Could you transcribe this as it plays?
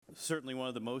certainly one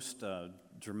of the most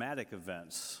dramatic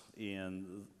events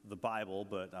in the Bible,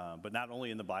 but not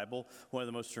only in the Bible, one of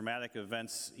the most dramatic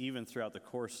events even throughout the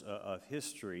course of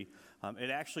history. It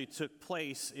actually took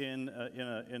place in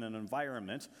an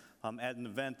environment, at an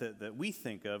event that we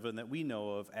think of and that we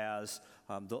know of as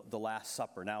the Last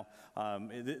Supper. Now,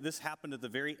 this happened at the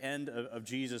very end of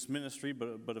Jesus' ministry,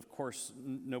 but of course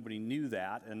nobody knew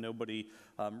that, and nobody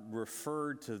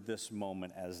referred to this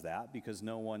moment as that, because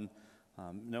no one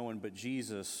but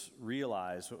Jesus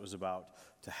realized what was about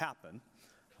to happen.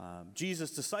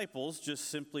 Jesus' disciples just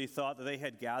simply thought that they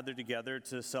had gathered together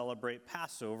to celebrate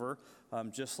Passover,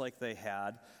 just like they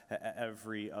had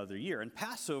every other year. And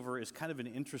Passover is kind of an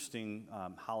interesting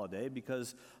holiday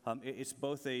because it's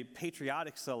both a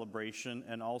patriotic celebration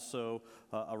and also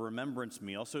a remembrance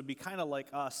meal. So it'd be kind of like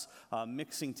us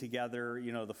mixing together,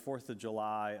 the 4th of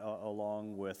July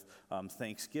along with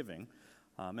Thanksgiving.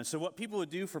 And so what people would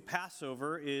do for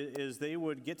Passover is they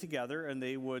would get together and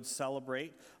they would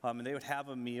celebrate, and they would have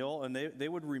a meal, and they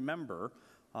would remember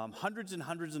hundreds and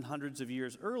hundreds and hundreds of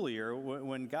years earlier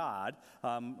when God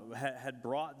had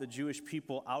brought the Jewish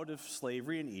people out of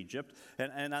slavery in Egypt.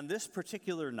 And on this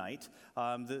particular night,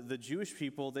 the Jewish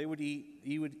people, would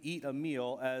eat a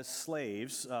meal as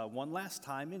slaves one last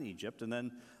time in Egypt, and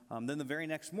then the very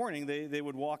next morning they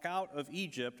would walk out of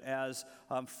Egypt as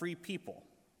free people.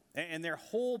 And their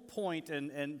whole point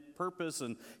and purpose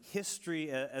and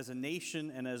history as a nation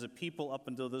and as a people up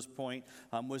until this point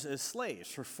was as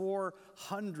slaves. For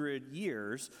 400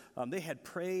 years, they had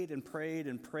prayed and prayed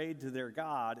and prayed to their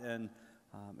God, and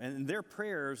their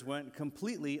prayers went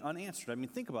completely unanswered. I mean,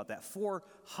 think about that.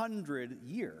 400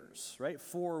 years, right?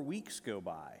 4 weeks go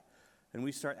by, and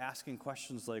we start asking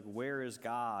questions like, where is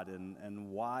God,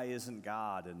 and why isn't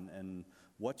God, and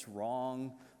what's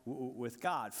wrong with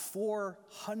God?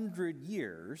 400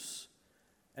 years,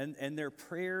 and their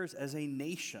prayers as a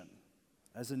nation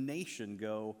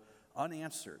go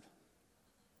unanswered.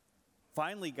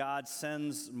 Finally, God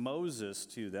sends Moses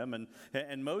to them,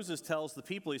 and Moses tells the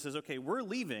people, he says, okay, we're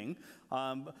leaving,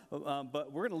 but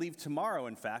we're going to leave tomorrow,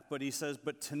 in fact, but he says,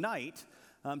 but tonight,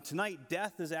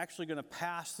 death is actually going to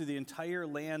pass through the entire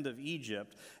land of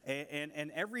Egypt,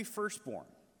 and every firstborn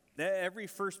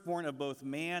of both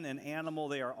man and animal,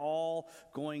 they are all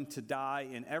going to die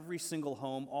in every single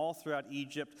home all throughout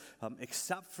Egypt,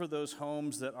 except for those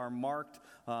homes that are marked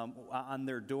on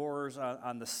their doors,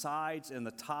 on the sides and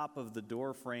the top of the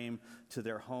door frame to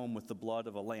their home with the blood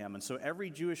of a lamb. And so every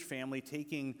Jewish family,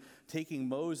 taking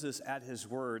Moses at his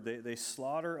word, they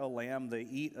slaughter a lamb, they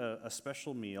eat a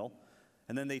special meal,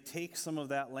 and then they take some of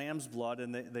that lamb's blood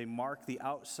and they mark the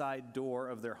outside door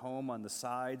of their home on the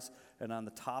sides and on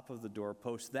the top of the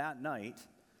doorpost. That night,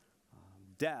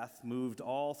 death moved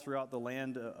all throughout the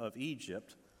land of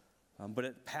Egypt, but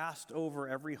it passed over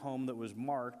every home that was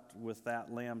marked with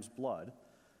that lamb's blood.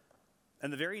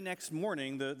 And the very next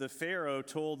morning, the Pharaoh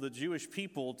told the Jewish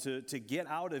people to get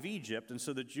out of Egypt, and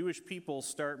so the Jewish people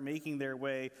start making their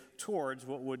way towards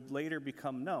what would later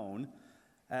become known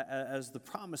as the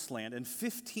Promised Land. And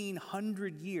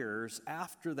 1,500 years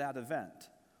after that event,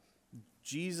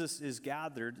 Jesus is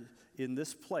gathered in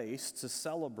this place to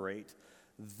celebrate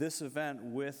this event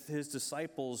with his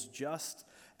disciples, just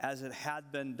as it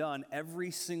had been done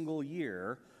every single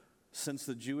year since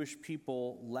the Jewish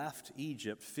people left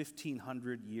Egypt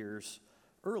 1,500 years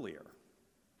earlier.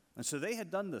 And so they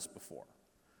had done this before.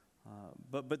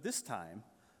 But this time,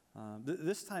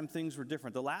 things were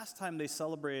different. The last time they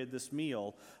celebrated this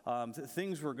meal,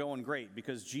 things were going great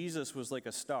because Jesus was like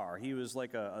a star. He was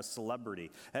like a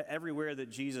celebrity. Everywhere that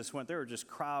Jesus went, there were just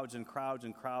crowds and crowds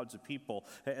and crowds of people.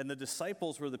 And the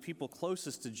disciples were the people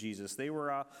closest to Jesus. They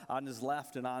were on his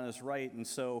left and on his right, and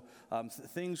so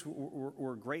things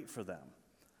were great for them.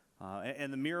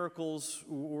 And the miracles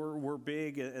were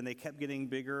big, and they kept getting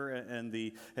bigger, and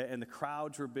the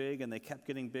crowds were big, and they kept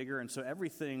getting bigger, and so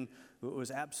everything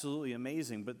was absolutely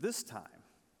amazing. But this time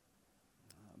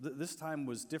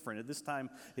was different. At this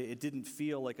time, it didn't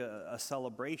feel like a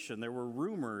celebration. There were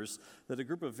rumors that a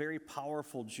group of very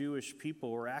powerful Jewish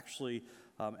people were actually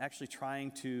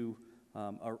trying to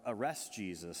arrest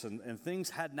Jesus, and things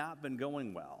had not been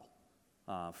going well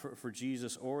for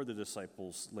Jesus or the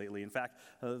disciples lately. In fact,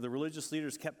 the religious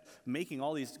leaders kept making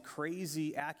all these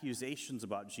crazy accusations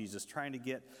about Jesus, trying to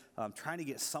get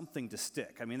something to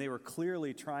stick. I mean, they were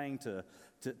clearly trying to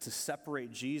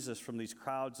separate Jesus from these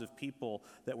crowds of people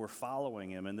that were following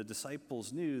him. And the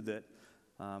disciples knew that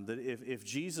if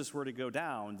Jesus were to go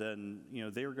down, then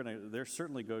they're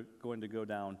certainly going to go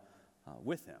down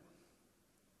with him.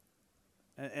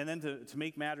 And then to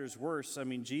make matters worse, I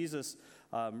mean, Jesus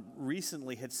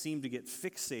recently had seemed to get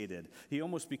fixated. He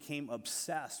almost became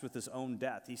obsessed with his own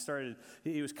death.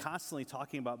 He was constantly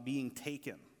talking about being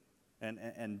taken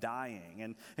and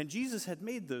dying. And Jesus had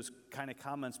made those kind of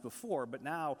comments before, but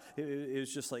now it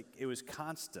was just like, it was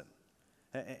constant.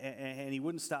 And he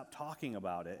wouldn't stop talking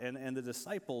about it. And the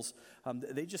disciples,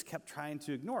 they just kept trying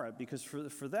to ignore it, because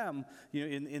for them,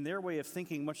 in their way of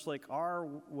thinking, much like our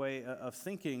way of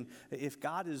thinking, if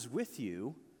God is with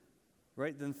you,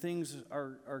 right, then things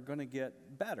are going to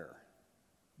get better.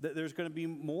 There's going to be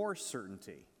more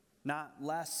certainty, not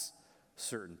less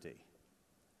certainty.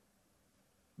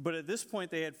 But at this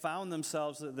point, they had found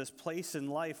themselves at this place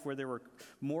in life where there were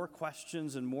more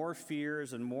questions and more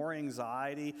fears and more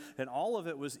anxiety, and all of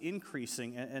it was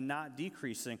increasing and not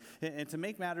decreasing. And to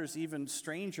make matters even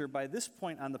stranger, by this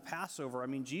point on the Passover, I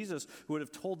mean, Jesus would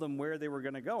have told them where they were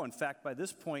going to go. In fact, by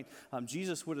this point,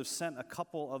 Jesus would have sent a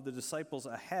couple of the disciples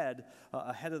ahead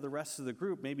of the rest of the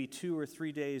group, maybe 2 or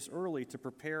 3 days early, to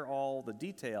prepare all the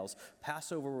details.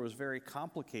 Passover was very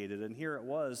complicated, and here it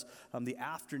was, the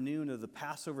afternoon of the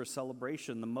Passover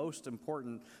celebration, the most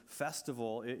important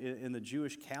festival in the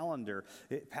Jewish calendar.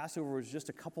 Passover was just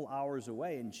a couple hours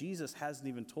away, and Jesus hasn't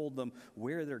even told them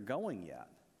where they're going yet.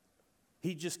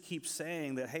 He just keeps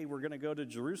saying that, hey, we're going to go to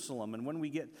Jerusalem, and when we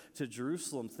get to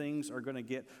Jerusalem, things are going to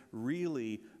get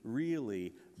really,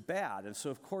 really bad. And so,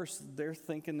 of course, they're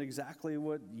thinking exactly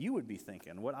what you would be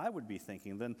thinking, what I would be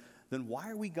thinking. Then why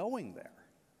are we going there?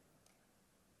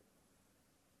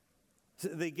 So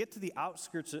they get to the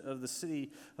outskirts of the city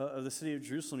of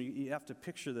Jerusalem. You have to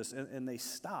picture this, and they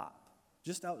stop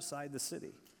just outside the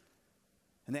city.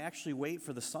 And they actually wait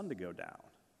for the sun to go down.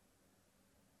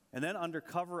 And then under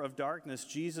cover of darkness,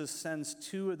 Jesus sends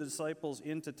 2 of the disciples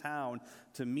into town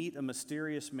to meet a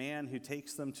mysterious man who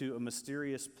takes them to a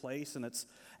mysterious place. And it's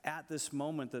at this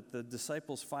moment that the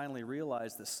disciples finally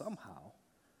realize that somehow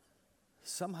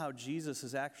Jesus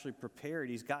is actually prepared.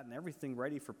 He's gotten everything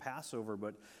ready for Passover,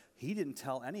 but he didn't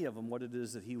tell any of them what it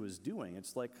is that he was doing.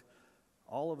 It's like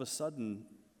all of a sudden,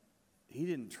 he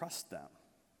didn't trust them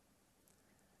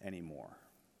anymore.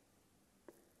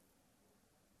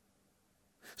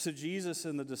 So Jesus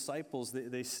and the disciples,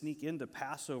 they sneak into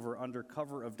Passover under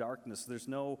cover of darkness. There's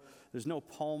no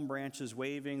palm branches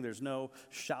waving. There's no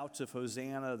shouts of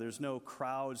Hosanna. There's no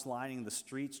crowds lining the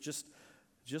streets. Just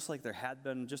like there had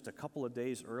been just a couple of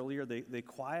days earlier, they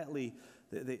quietly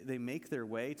they make their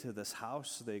way to this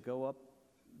house. They go up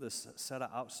this set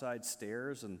of outside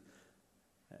stairs, and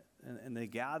they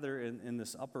gather in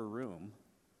this upper room.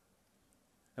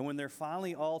 And when they're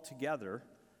finally all together,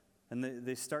 and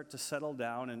they start to settle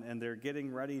down, and they're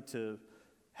getting ready to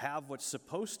have what's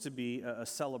supposed to be a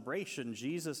celebration,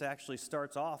 Jesus actually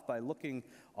starts off by looking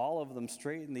all of them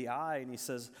straight in the eye, and he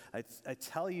says, I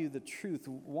tell you the truth,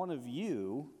 one of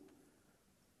you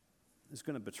is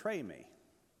going to betray me.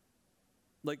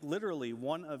 Like literally,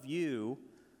 one of you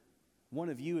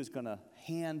is going to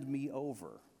hand me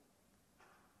over.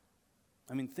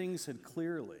 I mean, things had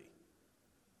clearly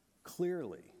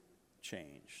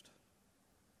changed.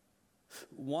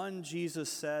 One,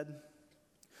 Jesus said,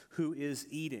 who is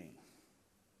eating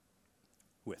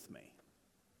with me.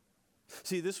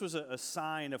 See, this was a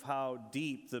sign of how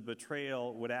deep the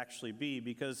betrayal would actually be,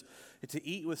 because to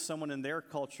eat with someone in their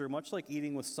culture, much like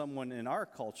eating with someone in our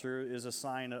culture, is a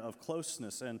sign of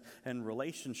closeness and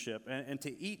relationship. And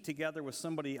to eat together with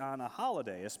somebody on a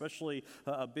holiday, especially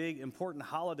a big, important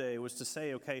holiday, was to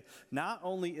say, okay, not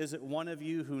only is it one of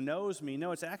you who knows me,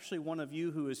 no, it's actually one of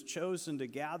you who has chosen to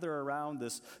gather around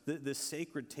this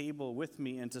sacred table with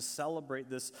me and to celebrate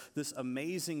this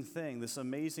amazing thing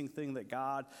that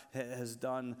God has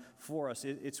done for us.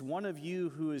 It's one of you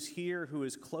who is here, who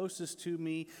is closest to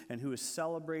me, and who is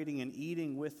celebrating and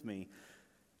eating with me.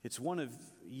 It's one of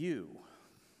you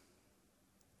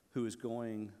who is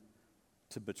going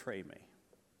to betray me.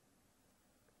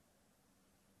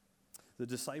 The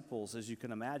disciples, as you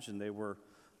can imagine, they were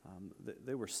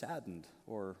saddened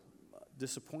or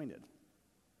disappointed.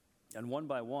 And one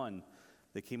by one,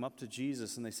 they came up to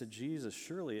Jesus and they said, Jesus,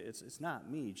 surely it's not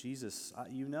me. Jesus,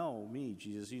 you know me,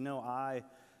 Jesus. You know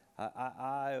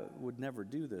I would never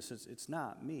do this. It's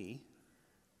not me.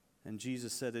 And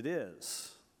Jesus said, it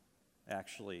is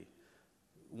actually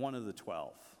one of the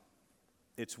 12.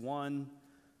 It's one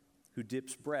who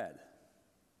dips bread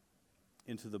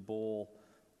into the bowl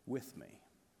with me.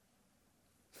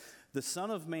 The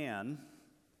Son of Man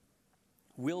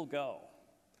will go.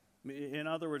 In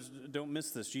other words, don't miss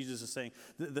this. Jesus is saying,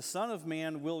 the Son of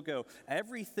Man will go.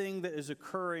 Everything that is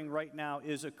occurring right now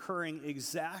is occurring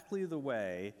exactly the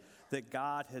way that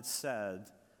God had said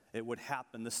it would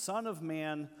happen. The Son of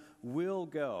Man will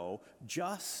go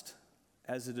just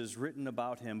as it is written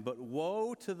about him, but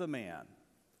woe to the man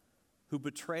who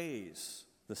betrays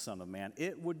the Son of Man.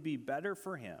 It would be better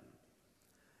for him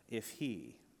if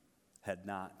he had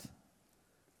not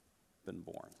been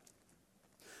born.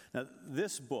 Now,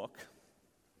 this book,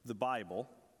 the Bible,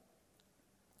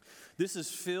 this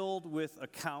is filled with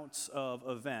accounts of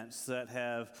events that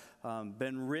have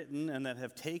been written and that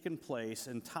have taken place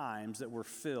in times that were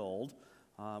filled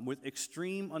with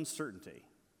extreme uncertainty,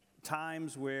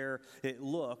 times where it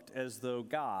looked as though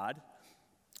God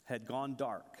had gone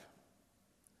dark.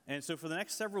 And so for the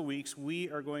next several weeks, we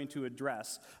are going to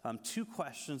address two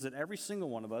questions that every single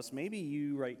one of us, maybe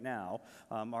you right now,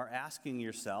 are asking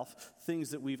yourself,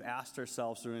 things that we've asked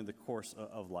ourselves during the course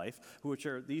of life, which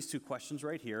are these two questions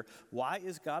right here. Why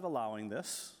is God allowing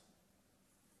this?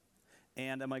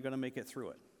 And am I going to make it through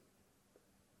it?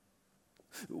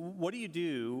 What do you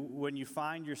do when you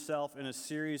find yourself in a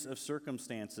series of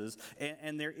circumstances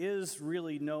and there is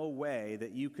really no way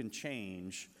that you can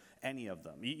change any of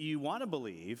them? You want to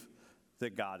believe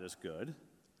that God is good,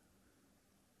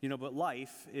 but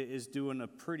life is doing a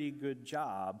pretty good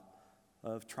job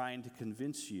of trying to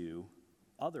convince you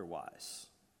otherwise,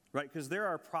 right? Because there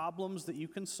are problems that you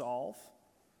can solve,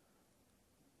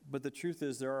 but the truth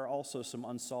is there are also some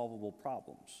unsolvable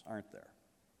problems, aren't there?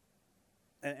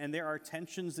 And there are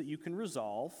tensions that you can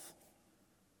resolve,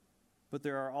 but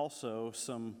there are also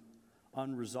some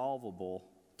unresolvable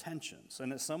tensions.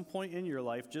 And at some point in your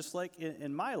life, just like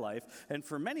in my life, and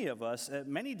for many of us at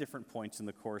many different points in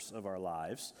the course of our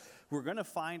lives, we're going to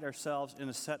find ourselves in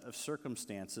a set of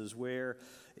circumstances where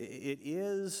it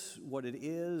is what it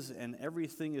is, and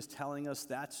everything is telling us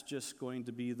that's just going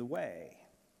to be the way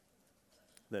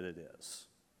that it is.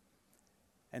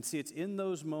 And see, it's in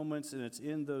those moments and it's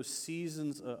in those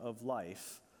seasons of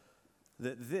life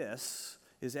that this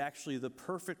is actually the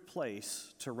perfect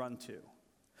place to run to.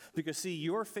 Because, see,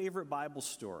 your favorite Bible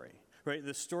story, right,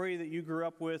 the story that you grew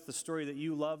up with, the story that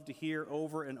you love to hear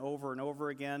over and over and over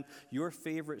again, your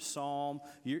favorite psalm,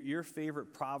 your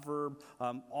favorite proverb,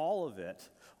 all of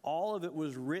it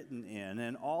was written in,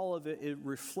 and all of it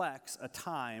reflects a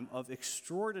time of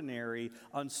extraordinary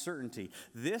uncertainty.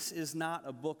 This is not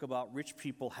a book about rich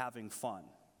people having fun.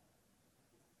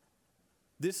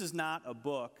 This is not a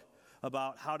book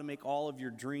about how to make all of your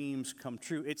dreams come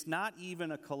true. It's not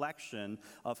even a collection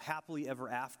of happily ever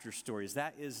after stories.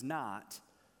 That is not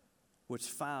what's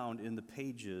found in the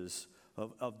pages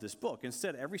of this book.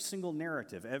 Instead, every single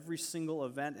narrative, every single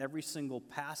event, every single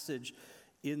passage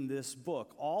in this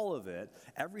book, all of it,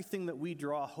 everything that we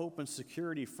draw hope and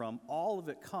security from, all of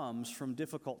it comes from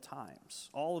difficult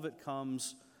times. All of it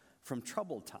comes from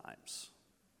troubled times.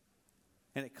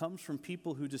 And it comes from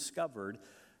people who discovered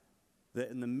that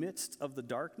in the midst of the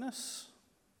darkness,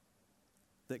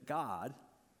 that God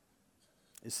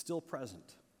is still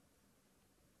present.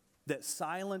 That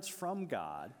silence from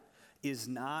God is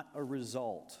not a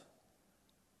result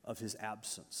of his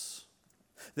absence.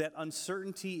 That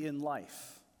uncertainty in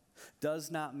life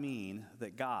does not mean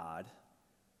that God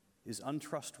is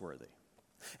untrustworthy.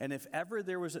 And if ever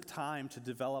there was a time to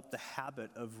develop the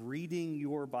habit of reading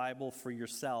your Bible for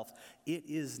yourself, it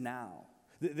is now.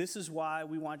 This is why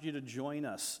we want you to join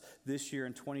us this year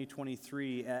in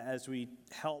 2023 as we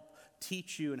help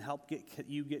teach you and help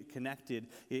get connected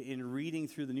in reading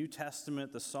through the New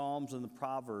Testament, the Psalms, and the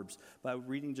Proverbs by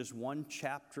reading just one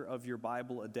chapter of your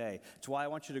Bible a day. It's why I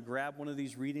want you to grab one of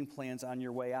these reading plans on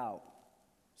your way out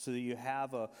so that you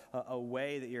have a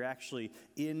way that you're actually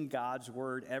in God's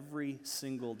Word every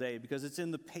single day, because it's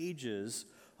in the pages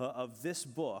of this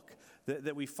book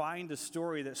that we find a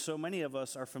story that so many of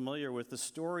us are familiar with, the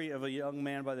story of a young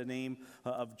man by the name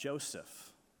of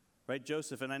Joseph, right?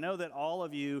 Joseph. And I know that all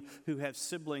of you who have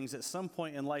siblings, at some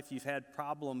point in life you've had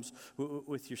problems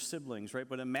with your siblings, right?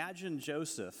 But imagine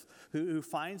Joseph, who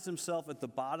finds himself at the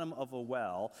bottom of a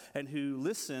well and who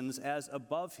listens as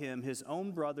above him his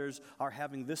own brothers are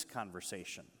having this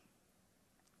conversation.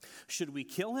 Should we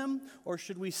kill him or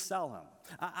should we sell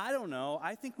him? I don't know.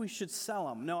 I think we should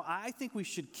sell him. No, I think we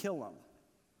should kill him.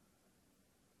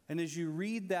 And as you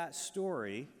read that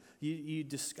story, you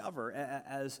discover,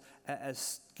 as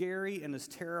scary and as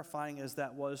terrifying as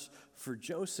that was for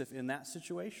Joseph in that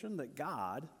situation, that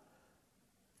God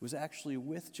was actually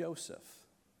with Joseph.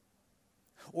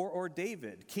 Or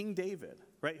David, King David,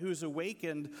 right, who's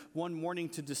awakened one morning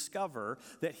to discover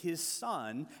that his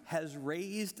son has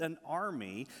raised an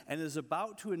army and is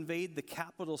about to invade the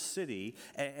capital city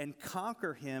and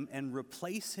conquer him and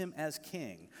replace him as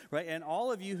king, right? And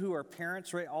all of you who are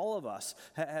parents, right, all of us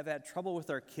have had trouble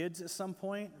with our kids at some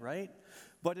point, right?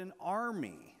 But an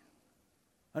army,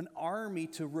 an army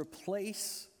to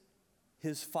replace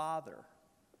his father.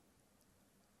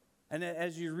 And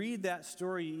as you read that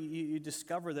story, you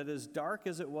discover that as dark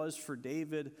as it was for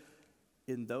David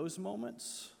in those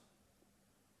moments,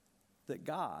 that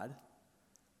God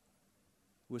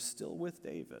was still with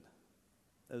David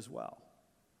as well.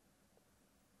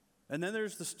 And then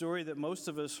there's the story that most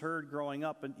of us heard growing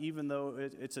up, and even though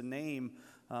it's a name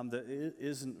that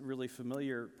isn't really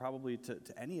familiar probably to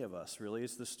any of us, really,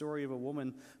 it's the story of a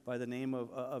woman by the name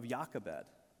of Jochebed.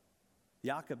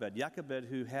 Jochebed,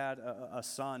 who had a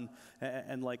son,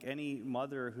 and like any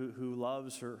mother who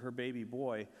loves her baby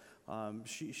boy,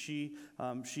 she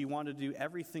wanted to do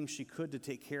everything she could to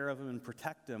take care of him and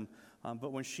protect him.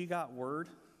 But when she got word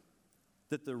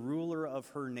that the ruler of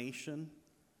her nation,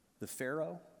 the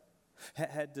Pharaoh,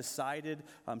 had decided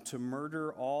to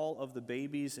murder all of the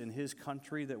babies in his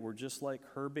country that were just like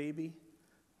her baby,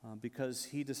 because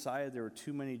he decided there were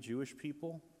too many Jewish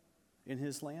people in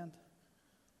his land.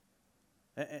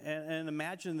 And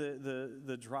imagine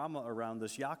the drama around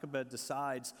this. Jochebed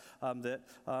decides that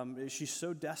she's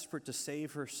so desperate to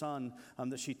save her son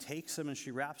that she takes him and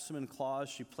she wraps him in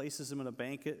cloths. She places him in a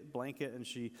blanket and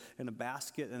she in a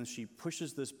basket, and she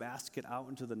pushes this basket out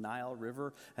into the Nile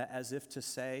River as if to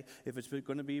say, if it's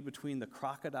going to be between the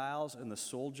crocodiles and the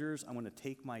soldiers, I'm going to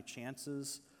take my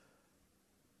chances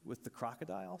with the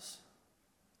crocodiles.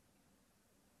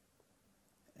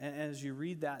 And as you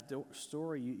read that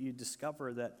story, you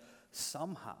discover that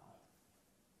somehow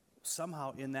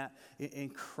in that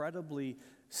incredibly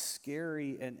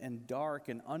scary and dark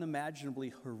and unimaginably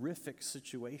horrific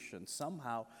situation,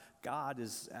 somehow God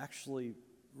is actually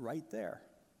right there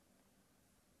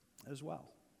as well.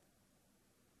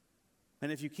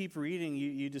 And if you keep reading,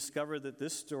 you discover that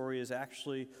this story is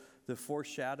actually the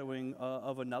foreshadowing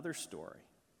of another story.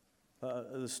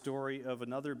 The story of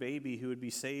another baby who would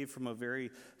be saved from a very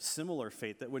similar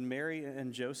fate. That when Mary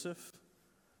and Joseph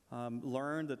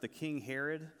learned that the King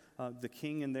Herod, the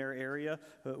king in their area,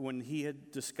 when he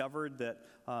had discovered that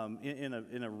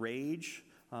in a rage,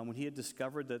 when he had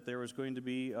discovered that there was going to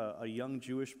be a young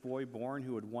Jewish boy born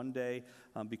who would one day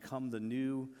become the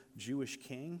new Jewish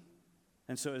king.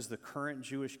 And so as the current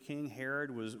Jewish king,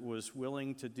 Herod was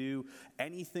willing to do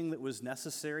anything that was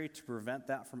necessary to prevent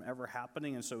that from ever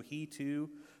happening. And so he too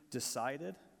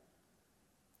decided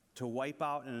to wipe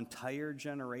out an entire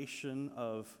generation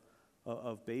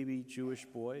of baby Jewish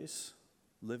boys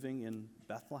living in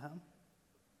Bethlehem.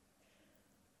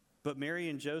 But Mary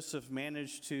and Joseph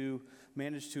managed to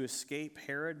escape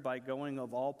Herod by going,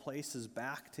 of all places,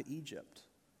 back to Egypt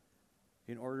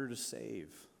in order to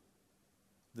save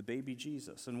the baby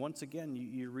Jesus. And once again,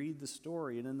 you read the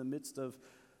story, and in the midst of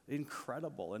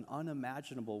incredible and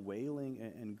unimaginable wailing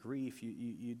and grief,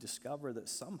 you discover that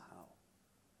somehow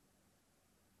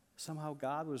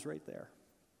God was right there,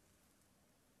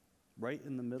 right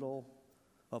in the middle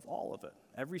of all of it.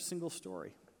 Every single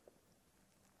story.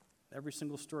 Every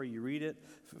single story, you read it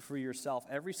for yourself.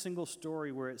 Every single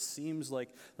story where it seems like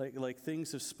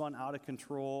things have spun out of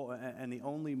control and the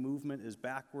only movement is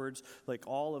backwards, like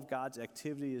all of God's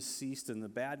activity has ceased and the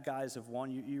bad guys have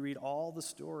won. You read all the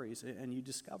stories and you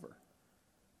discover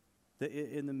that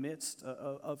in the midst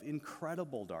of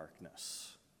incredible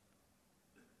darkness,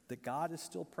 that God is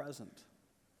still present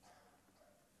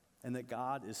and that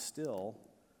God is still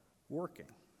working.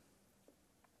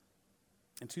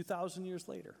 And 2,000 years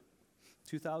later,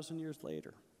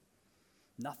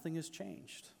 nothing has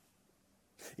changed.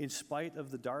 In spite of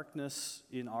the darkness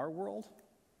in our world,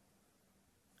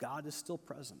 God is still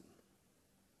present,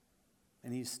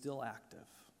 and he's still active.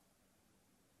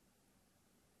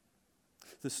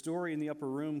 The story in the upper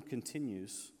room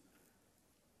continues.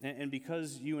 And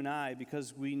because you and I,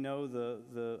 because we know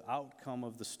the outcome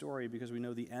of the story, because we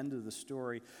know the end of the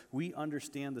story, we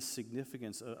understand the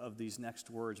significance of these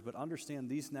next words. But understand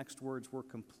these next words were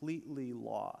completely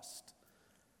lost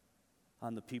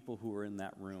on the people who were in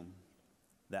that room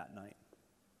that night.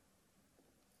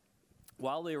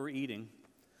 While they were eating,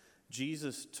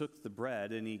 Jesus took the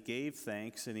bread and he gave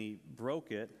thanks and he broke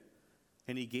it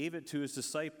and he gave it to his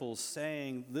disciples,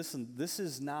 saying, "Listen, this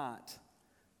is not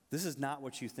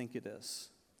what you think it is.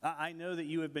 I know that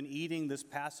you have been eating this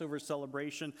Passover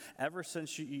celebration ever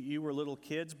since you were little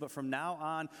kids, but from now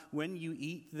on, when you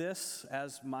eat this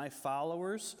as my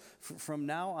followers, from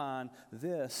now on,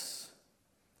 this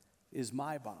is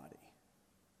my body."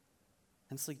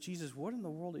 And it's like, Jesus, what in the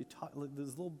world are you talking? Like this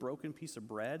little broken piece of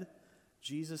bread,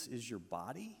 Jesus, is your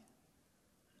body?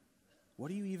 What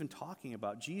are you even talking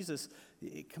about? Jesus,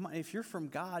 come on, if you're from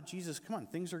God, Jesus, come on,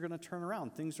 things are going to turn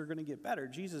around. Things are going to get better.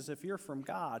 Jesus, if you're from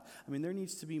God, I mean, there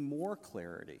needs to be more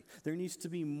clarity. There needs to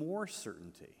be more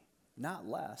certainty, not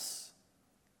less.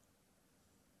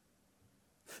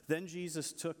 Then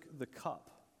Jesus took the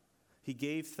cup. He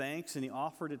gave thanks and he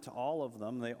offered it to all of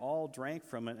them. They all drank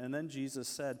from it. And then Jesus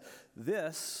said,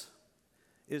 "This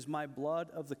is my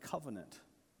blood of the covenant,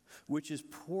 which is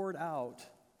poured out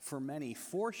for many,"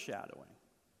 foreshadowing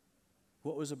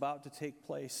what was about to take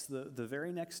place the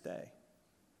very next day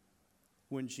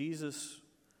when Jesus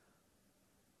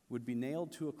would be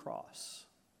nailed to a cross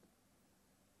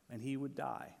and he would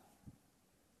die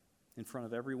in front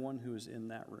of everyone who was in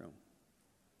that room.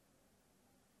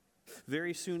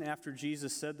 Very soon after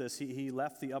Jesus said this, he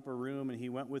left the upper room and he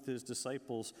went with his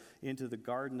disciples into the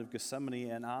Garden of Gethsemane,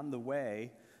 and on the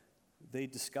way, they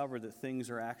discover that things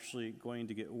are actually going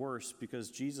to get worse because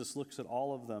Jesus looks at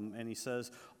all of them and he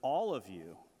says, "All of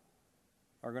you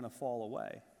are going to fall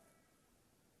away.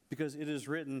 Because it is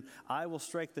written, I will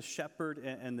strike the shepherd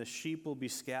and the sheep will be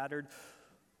scattered.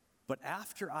 But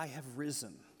after I have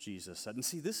risen," Jesus said. And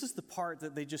see, this is the part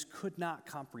that they just could not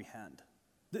comprehend.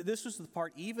 This was the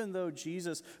part, even though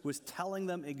Jesus was telling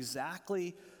them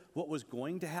exactly what was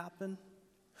going to happen,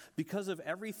 because of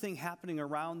everything happening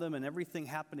around them and everything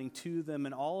happening to them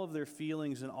and all of their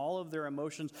feelings and all of their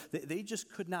emotions, they just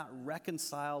could not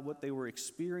reconcile what they were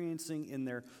experiencing in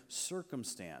their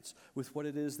circumstance with what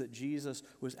it is that Jesus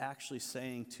was actually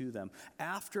saying to them.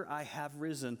 After I have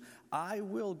risen, I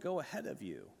will go ahead of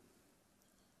you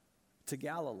to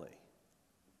Galilee.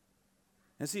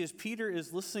 And see, as Peter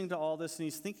is listening to all this and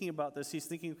he's thinking about this, he's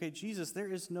thinking, okay, Jesus,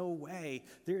 there is no way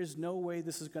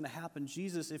this is going to happen.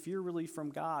 Jesus, if you're really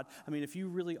from God, if you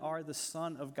really are the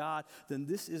Son of God, then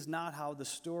this is not how the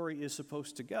story is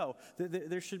supposed to go.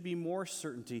 There should be more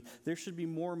certainty. There should be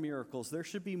more miracles. There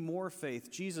should be more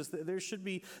faith. Jesus, there should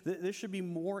be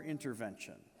more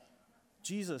intervention.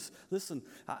 Jesus, listen,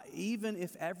 even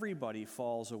if everybody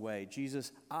falls away,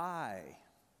 Jesus, I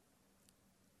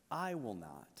will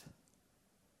not.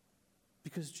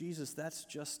 Because, Jesus, that's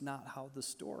just not how the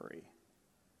story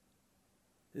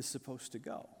is supposed to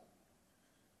go.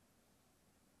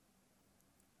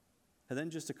 And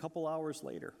then just a couple hours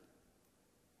later,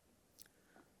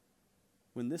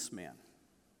 when this man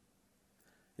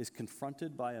is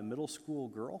confronted by a middle school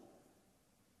girl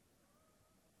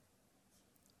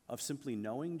of simply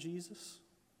knowing Jesus,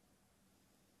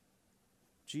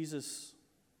 Jesus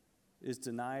is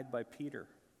denied by Peter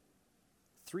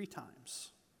 3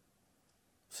 times.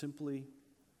 Simply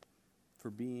for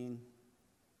being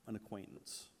an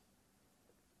acquaintance.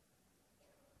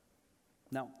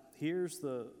 Now, here's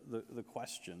the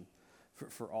question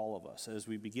for all of us as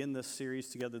we begin this series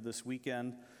together this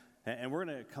weekend, and we're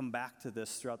going to come back to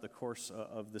this throughout the course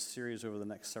of this series over the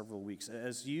next several weeks.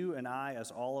 As you and I,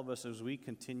 as all of us, as we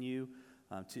continue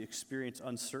to experience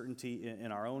uncertainty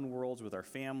in our own worlds, with our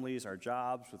families, our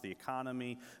jobs, with the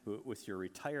economy, with your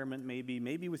retirement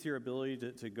maybe with your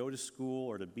ability to go to school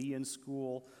or to be in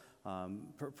school,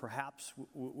 perhaps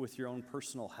with your own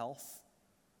personal health.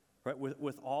 Right?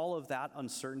 With all of that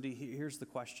uncertainty, here's the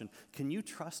question. Can you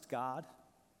trust God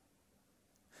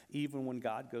even when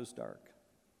God goes dark?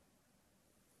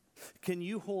 Can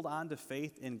you hold on to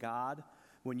faith in God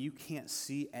when you can't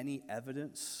see any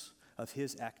evidence of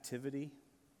his activity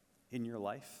in your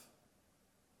life?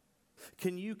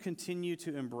 Can you continue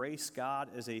to embrace God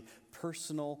as a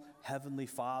personal heavenly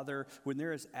Father when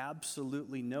there is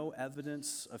absolutely no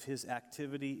evidence of his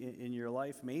activity in your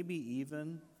life, maybe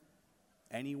even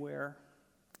anywhere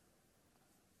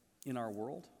in our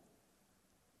world?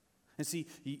 And see,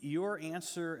 your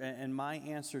answer and my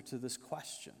answer to this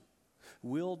question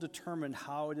will determine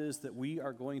how it is that we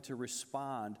are going to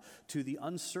respond to the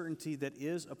uncertainty that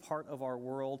is a part of our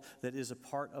world, that is a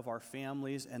part of our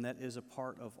families, and that is a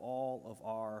part of all of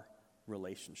our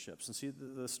relationships. And see,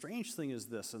 the strange thing is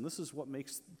this, and this is what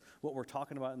makes what we're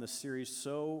talking about in this series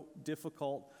so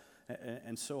difficult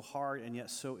and so hard, and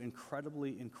yet so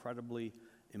incredibly, incredibly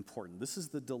important. This is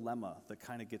the dilemma that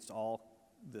kind of gets all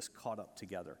this caught up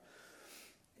together.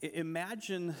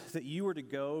 Imagine that you were to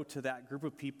go to that group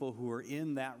of people who were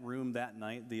in that room that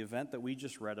night, the event that we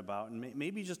just read about, and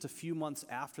maybe just a few months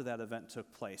after that event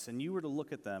took place, and you were to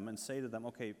look at them and say to them,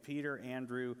 okay, Peter,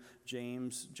 Andrew,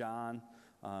 James, John,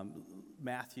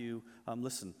 Matthew,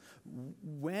 listen,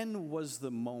 when was the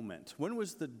moment? When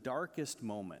was the darkest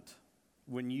moment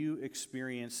when you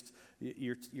experienced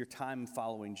your time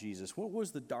following Jesus? What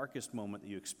was the darkest moment that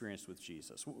you experienced with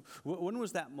Jesus? When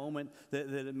was that moment that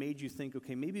it made you think,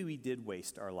 okay, maybe we did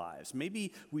waste our lives.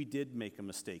 Maybe we did make a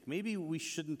mistake. Maybe we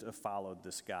shouldn't have followed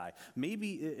this guy.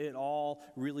 Maybe it all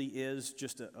really is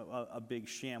just a big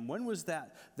sham. When was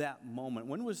that moment?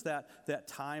 When was that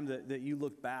time that you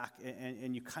look back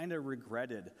and you kind of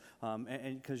regretted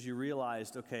and because you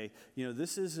realized, okay,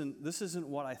 this isn't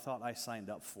what I thought I signed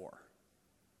up for.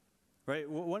 Right?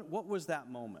 What was that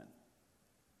moment?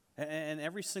 And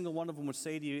every single one of them would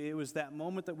say to you, it was that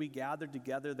moment that we gathered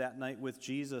together that night with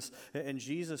Jesus, and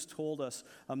Jesus told us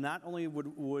not only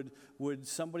would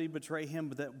somebody betray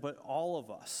him, but all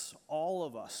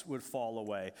of us would fall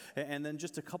away. And then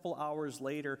just a couple hours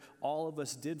later, all of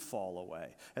us did fall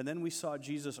away. And then we saw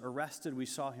Jesus arrested, we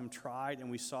saw him tried,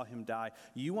 and we saw him die.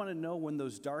 You want to know when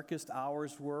those darkest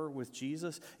hours were with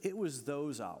Jesus? It was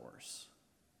those hours.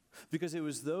 Because it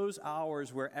was those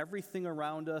hours where everything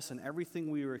around us and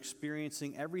everything we were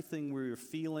experiencing, everything we were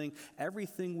feeling,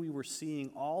 everything we were seeing,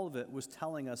 all of it was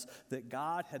telling us that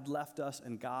God had left us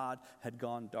and God had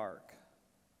gone dark.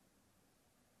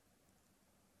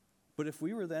 But if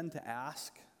we were then to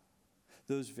ask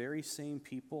those very same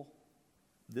people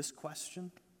this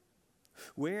question,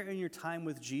 where in your time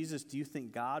with Jesus do you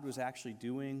think God was actually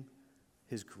doing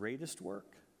his greatest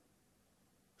work?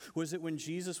 Was it when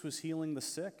Jesus was healing the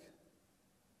sick?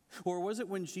 Or was it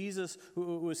when Jesus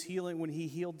was healing, when he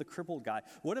healed the crippled guy?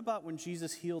 What about when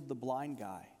Jesus healed the blind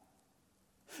guy?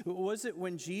 Was it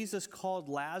when Jesus called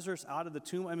Lazarus out of the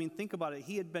tomb? I mean, think about it.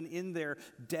 He had been in there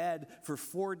dead for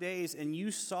 4 days, and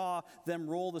you saw them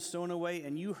roll the stone away,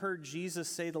 and you heard Jesus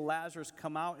say to Lazarus,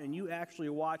 come out, and you actually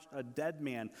watched a dead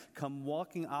man come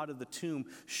walking out of the tomb.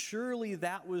 Surely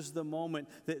that was the moment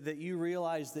that you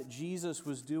realized that Jesus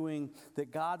was doing,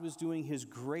 that God was doing his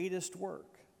greatest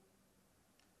work.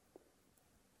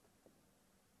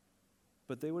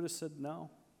 But they would have said no.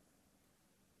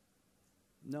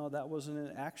 No, that wasn't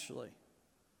it actually.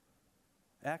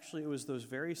 Actually, it was those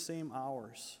very same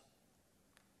hours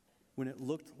when it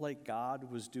looked like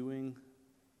God was doing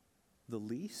the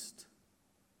least.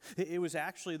 It was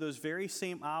actually those very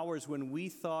same hours when we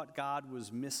thought God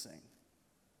was missing,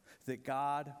 that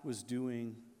God was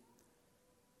doing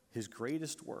his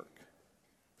greatest work.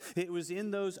 It was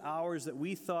in those hours that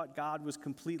we thought God was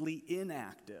completely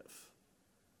inactive,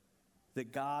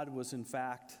 that God was in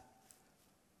fact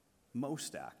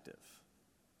most active.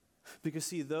 Because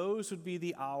see, those would be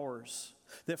the hours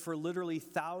that for literally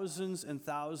thousands and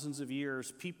thousands of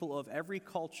years, people of every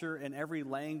culture and every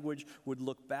language would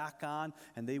look back on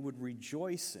and they would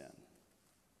rejoice in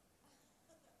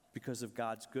because of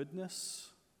God's goodness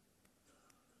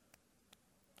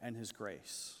and his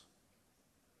grace.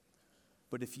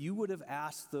 But if you would have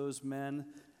asked those men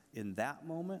in that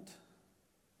moment,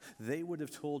 they would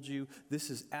have told you this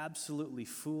is absolutely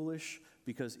foolish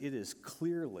because it is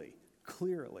clearly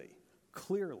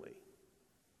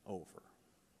over.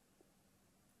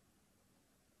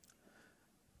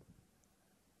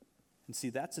 And see,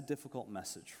 that's a difficult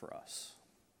message for us,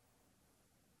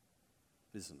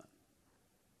 isn't it?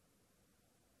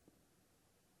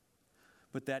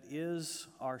 But that is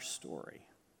our story.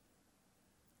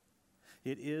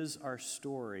 It is our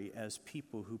story as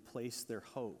people who place their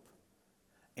hope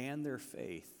and their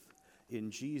faith in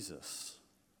Jesus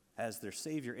as their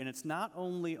Savior. And it's not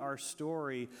only our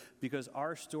story because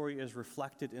our story is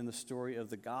reflected in the story of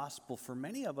the gospel. For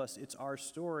many of us, it's our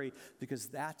story because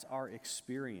that's our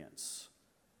experience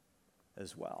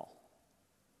as well.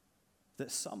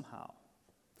 That somehow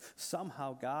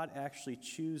God actually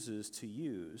chooses to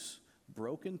use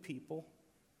broken people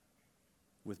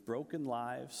with broken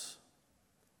lives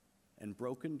and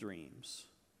broken dreams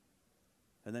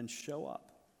and then show up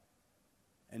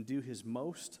and do his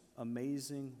most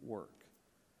amazing work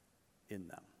in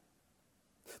them.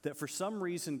 That for some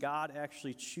reason, God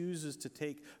actually chooses to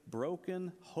take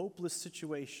broken, hopeless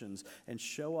situations and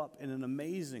show up in an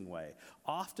amazing way,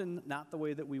 often not the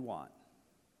way that we want.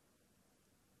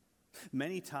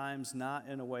 Many times not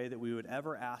in a way that we would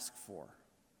ever ask for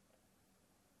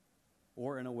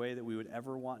or in a way that we would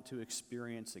ever want to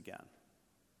experience again.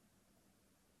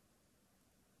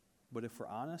 But if we're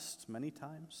honest, many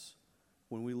times,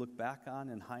 when we look back on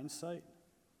in hindsight,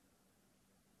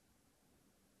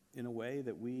 in a way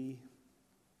that we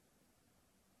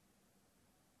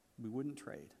wouldn't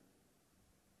trade.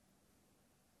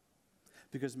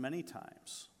 Because many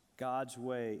times, God's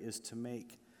way is to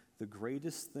make the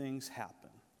greatest things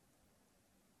happen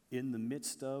in the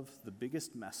midst of the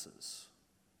biggest messes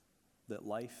that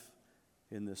life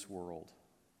in this world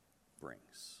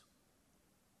brings.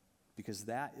 Because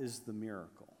that is the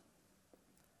miracle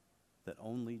that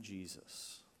only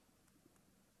Jesus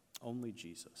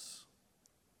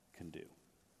can do.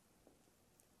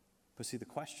 But see, the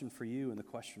question for you and the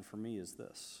question for me is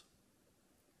this: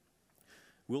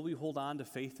 will we hold on to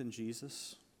faith in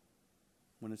Jesus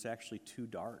when it's actually too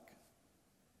dark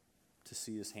to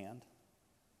see his hand?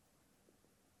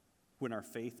 When our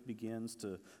faith begins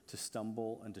to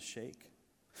stumble and to shake?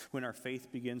 When our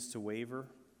faith begins to waver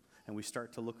and we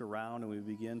start to look around and we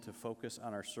begin to focus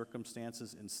on our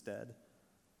circumstances instead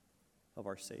of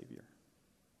our Savior?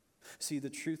 See, the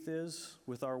truth is,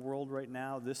 with our world right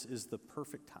now, this is the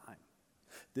perfect time.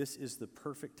 This is the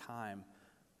perfect time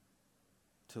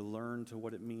to learn to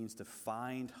what it means to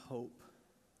find hope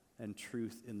and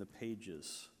truth in the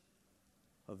pages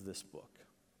of this book.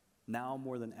 Now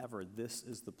more than ever, this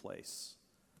is the place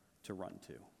to run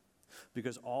to.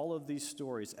 Because all of these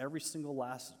stories, every single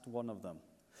last one of them,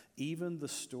 even the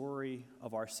story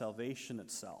of our salvation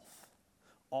itself,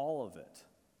 all of it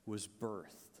was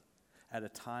birthed at a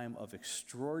time of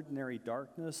extraordinary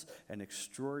darkness and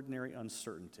extraordinary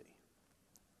uncertainty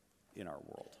in our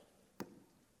world.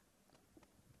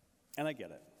 And I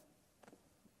get it.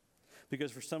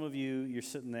 Because for some of you, you're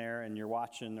sitting there and you're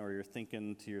watching, or you're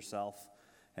thinking to yourself,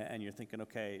 and you're thinking,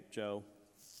 okay, Joe,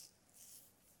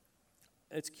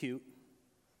 it's cute,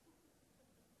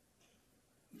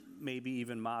 maybe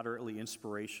even moderately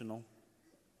inspirational.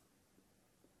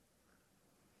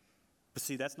 But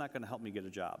see, that's not going to help me get a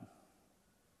job.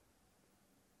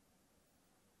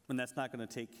 And that's not going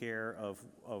to take care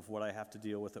of what I have to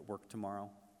deal with at work tomorrow.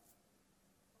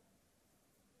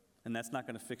 And that's not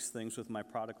going to fix things with my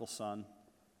prodigal son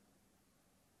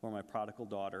or my prodigal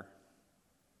daughter.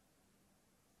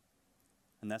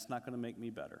 And that's not going to make me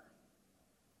better.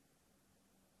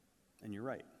 And you're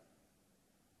right.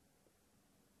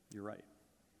 You're right.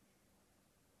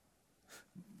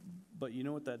 But you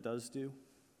know what that does do?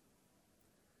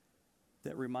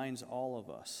 That reminds all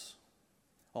of us,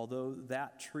 although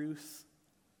that truth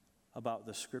about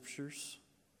the Scriptures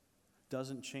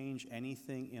doesn't change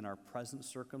anything in our present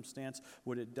circumstance,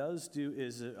 what it does do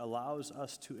is it allows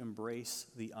us to embrace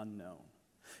the unknown.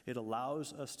 It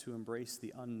allows us to embrace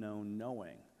the unknown,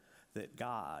 knowing that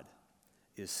God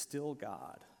is still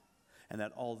God, and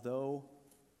that although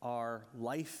our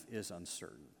life is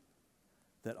uncertain,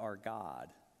 that our God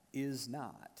is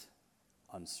not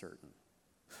uncertain.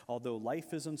 Although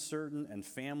life is uncertain, and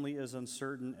family is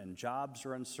uncertain, and jobs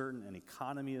are uncertain, and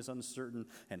economy is uncertain,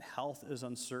 and health is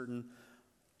uncertain,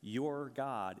 your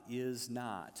God is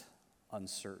not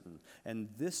uncertain. And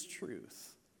this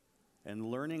truth, and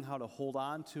learning how to hold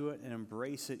on to it and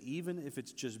embrace it, even if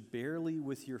it's just barely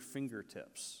with your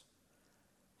fingertips,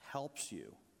 helps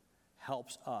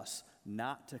us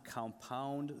not to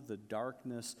compound the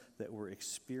darkness that we're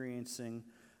experiencing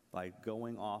by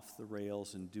going off the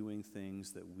rails and doing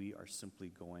things that we are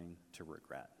simply going to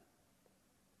regret.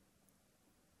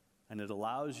 And it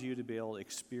allows you to be able to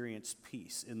experience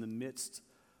peace in the midst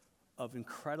of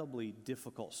incredibly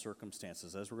difficult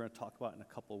circumstances, as we're going to talk about in a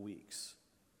couple of weeks.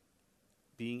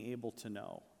 Being able to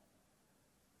know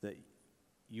that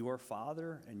your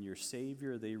Father and your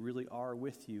Savior, they really are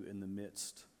with you in the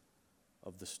midst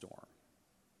of the storm.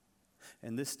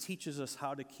 And this teaches us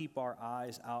how to keep our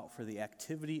eyes out for the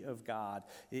activity of God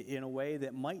in a way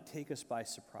that might take us by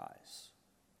surprise,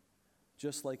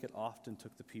 just like it often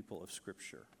took the people of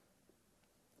Scripture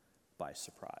by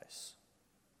surprise.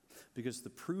 Because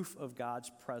the proof of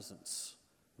God's presence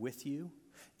with you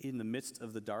in the midst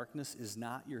of the darkness is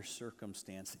not your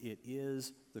circumstance. It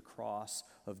is the cross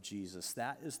of Jesus.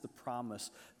 That is the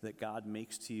promise that God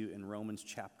makes to you in Romans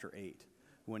chapter 8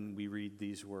 when we read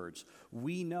these words.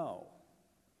 We know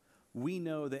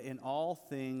that in all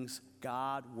things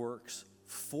God works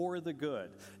for the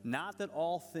good. Not that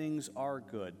all things are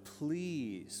good.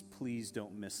 Please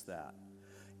don't miss that.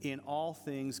 In all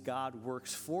things God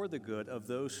works for the good of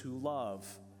those who love,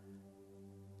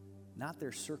 not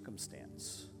their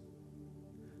circumstance,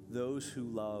 those who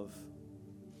love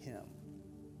Him.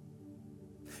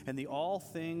 And the all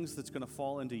things that's going to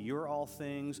fall into your all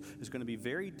things is going to be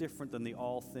very different than the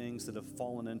all things that have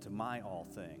fallen into my all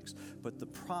things. But the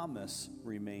promise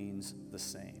remains the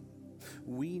same.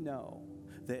 We know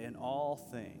that in all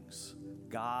things,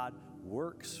 God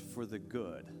works for the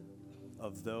good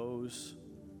of those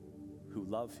who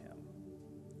love Him.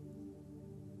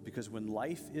 Because when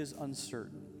life is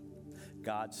uncertain,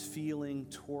 God's feeling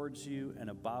towards you and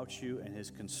about you and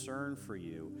His concern for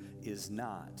you is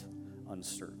not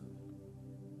uncertain.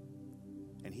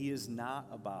 And He is not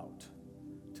about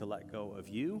to let go of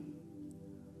you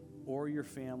or your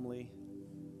family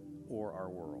or our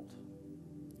world.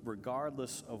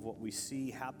 regardless of what we see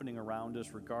happening around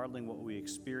us, regardless of what we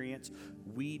experience,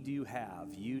 you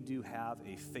do have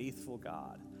a faithful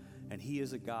God. And he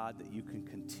is a God that you can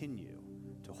continue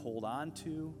to hold on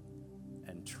to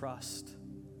and trust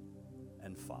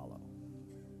and follow.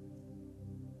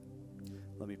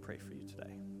 Let me pray for you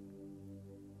today.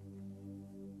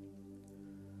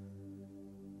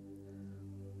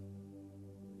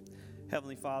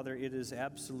 Heavenly Father, it is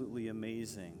absolutely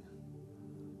amazing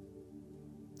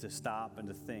to stop and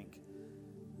to think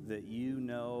that you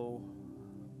know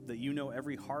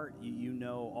every heart, you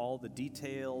know all the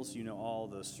details, you know all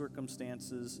the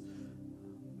circumstances,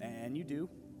 and you do.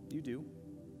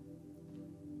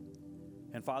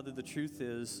 And Father, the truth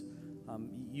is,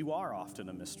 you are often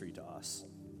a mystery to us.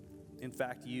 In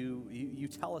fact, you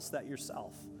tell us that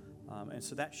yourself, and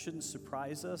so that shouldn't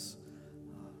surprise us,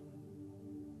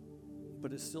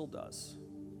 but it still does.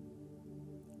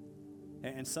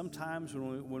 And sometimes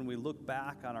when we look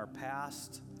back on our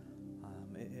past,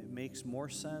 it makes more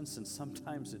sense, and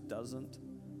sometimes it doesn't.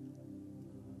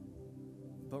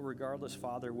 But regardless,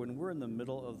 Father, when we're in the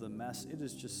middle of the mess, it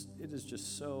is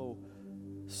just so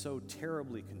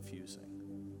terribly confusing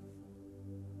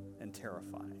and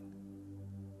terrifying.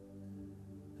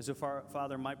 And so,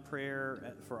 Father, my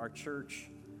prayer for our church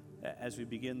as we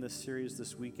begin this series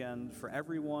this weekend, for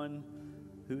everyone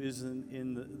who is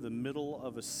in the middle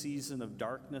of a season of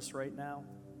darkness right now,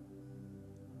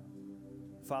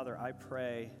 Father, I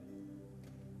pray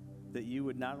that you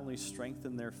would not only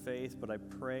strengthen their faith, but I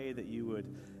pray that you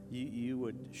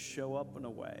would show up in a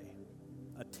way,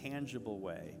 a tangible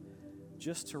way,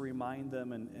 just to remind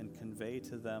them and convey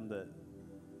to them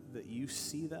that you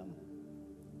see them,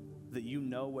 that you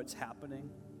know what's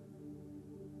happening.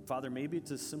 Father, maybe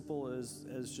it's as simple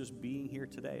as just being here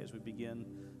today as we begin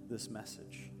this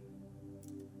message.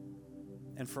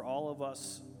 And for all of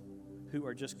us who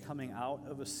are just coming out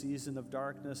of a season of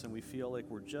darkness and we feel like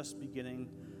we're just beginning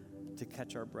to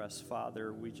catch our breaths,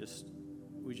 Father, we just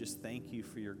thank you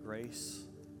for your grace.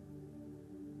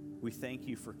 We thank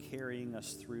you for carrying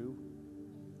us through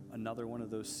another one of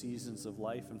those seasons of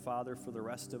life. And Father, for the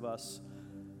rest of us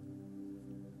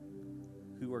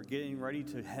who are getting ready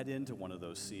to head into one of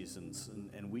those seasons,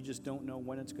 and we just don't know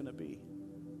when it's going to be.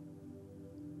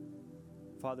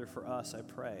 Father, for us, I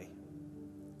pray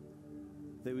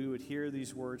that we would hear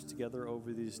these words together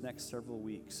over these next several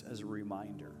weeks as a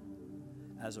reminder,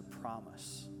 as a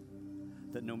promise,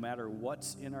 that no matter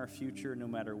what's in our future, no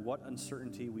matter what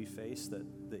uncertainty we face,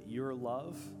 that your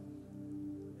love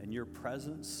and your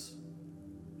presence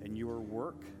and your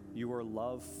work, your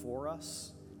love for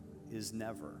us is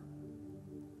never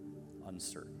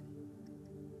uncertain.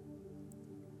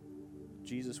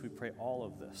 Jesus, we pray all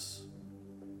of this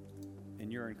in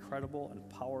your incredible and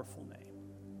powerful name.